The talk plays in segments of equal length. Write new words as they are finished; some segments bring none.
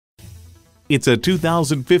It's a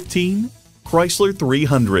 2015 Chrysler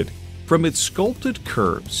 300. From its sculpted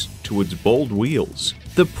curves to its bold wheels,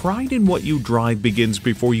 the pride in what you drive begins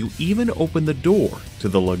before you even open the door to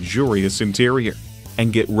the luxurious interior.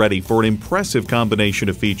 And get ready for an impressive combination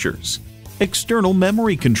of features: external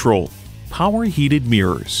memory control, power heated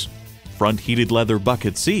mirrors, front heated leather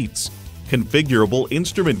bucket seats, configurable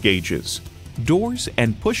instrument gauges, doors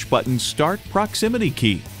and push-button start proximity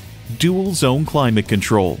key, dual zone climate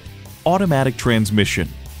control, automatic transmission,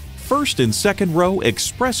 first and second row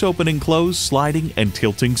express open and close sliding and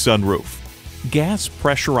tilting sunroof, gas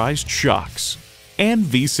pressurized shocks, and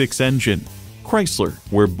V6 engine. Chrysler,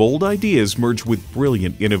 where bold ideas merge with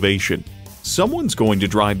brilliant innovation. Someone's going to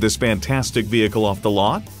drive this fantastic vehicle off the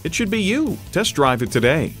lot. It should be you. Test drive it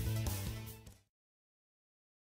today.